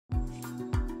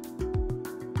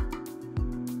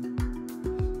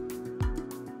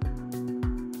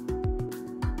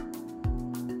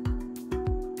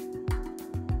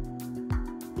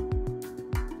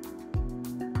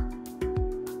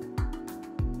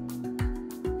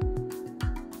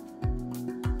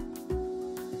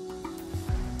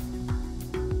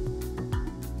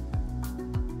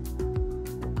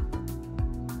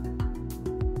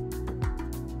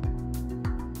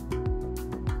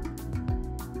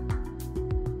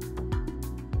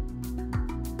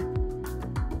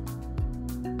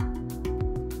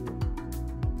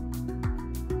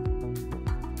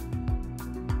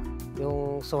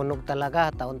sunog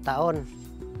talaga taon-taon.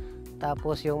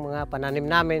 Tapos yung mga pananim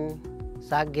namin,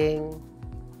 saging,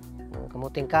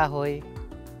 kamuting kahoy,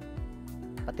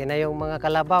 pati na yung mga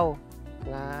kalabaw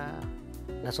na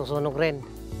nasusunog rin.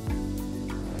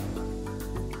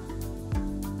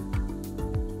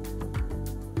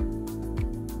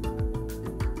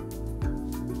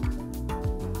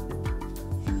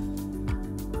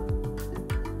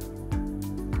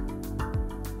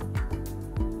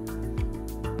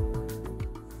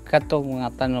 Katong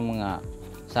mga tanong mga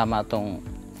sama itong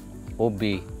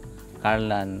ubi,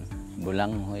 karlan,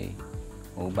 bulanghoy,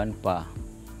 uban pa.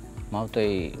 Mao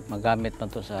to'y magamit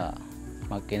man to sa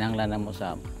magkinanglan na mo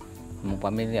sa among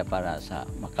pamilya para sa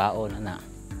makaon na.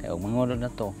 Kaya mangunod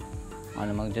na to,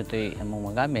 ano magdyo to'y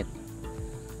among magamit.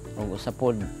 Ug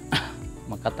usapod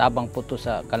makatabang po to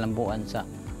sa kalambuan sa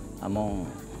among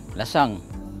lasang.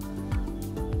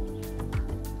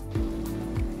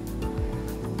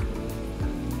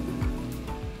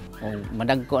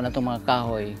 Madagko na itong mga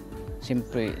kahoy,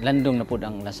 siyempre landong na po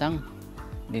ang lasang.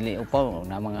 Dili upaw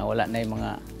na mga wala na yung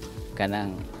mga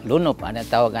kanang lunop, ano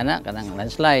tawag ana, kanang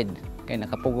landslide. Kaya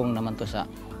nakapugong naman to sa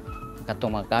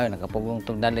katong mga kahoy, nakapugong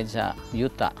itong dalid sa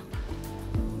yuta.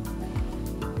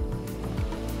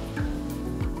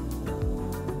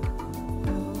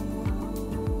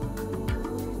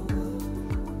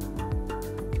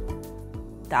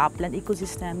 The upland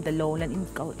ecosystem, the lowland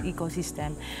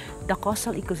ecosystem, the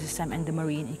coastal ecosystem, and the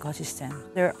marine ecosystem.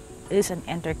 There is an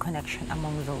interconnection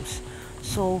among those.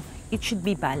 So it should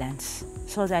be balanced.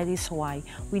 So that is why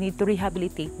we need to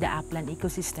rehabilitate the upland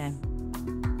ecosystem.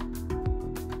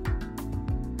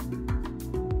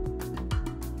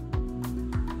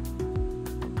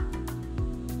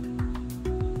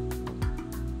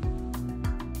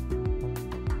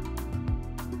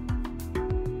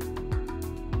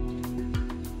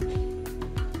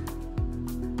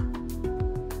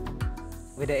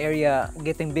 With the area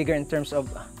getting bigger in terms of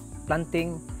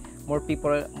planting, more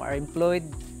people are employed.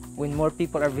 When more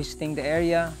people are visiting the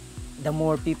area, the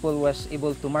more people was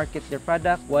able to market their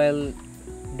product while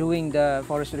doing the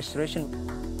forest restoration.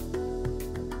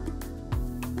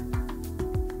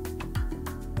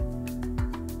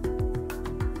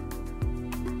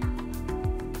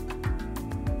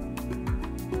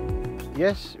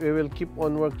 Yes, we will keep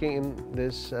on working in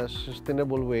this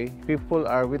sustainable way. People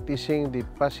are witnessing the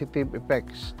positive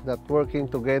effects that working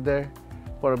together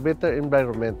for a better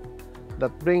environment that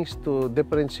brings to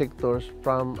different sectors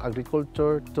from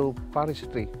agriculture to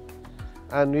forestry.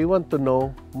 And we want to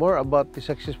know more about the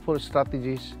successful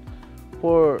strategies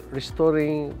for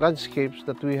restoring landscapes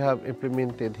that we have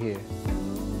implemented here.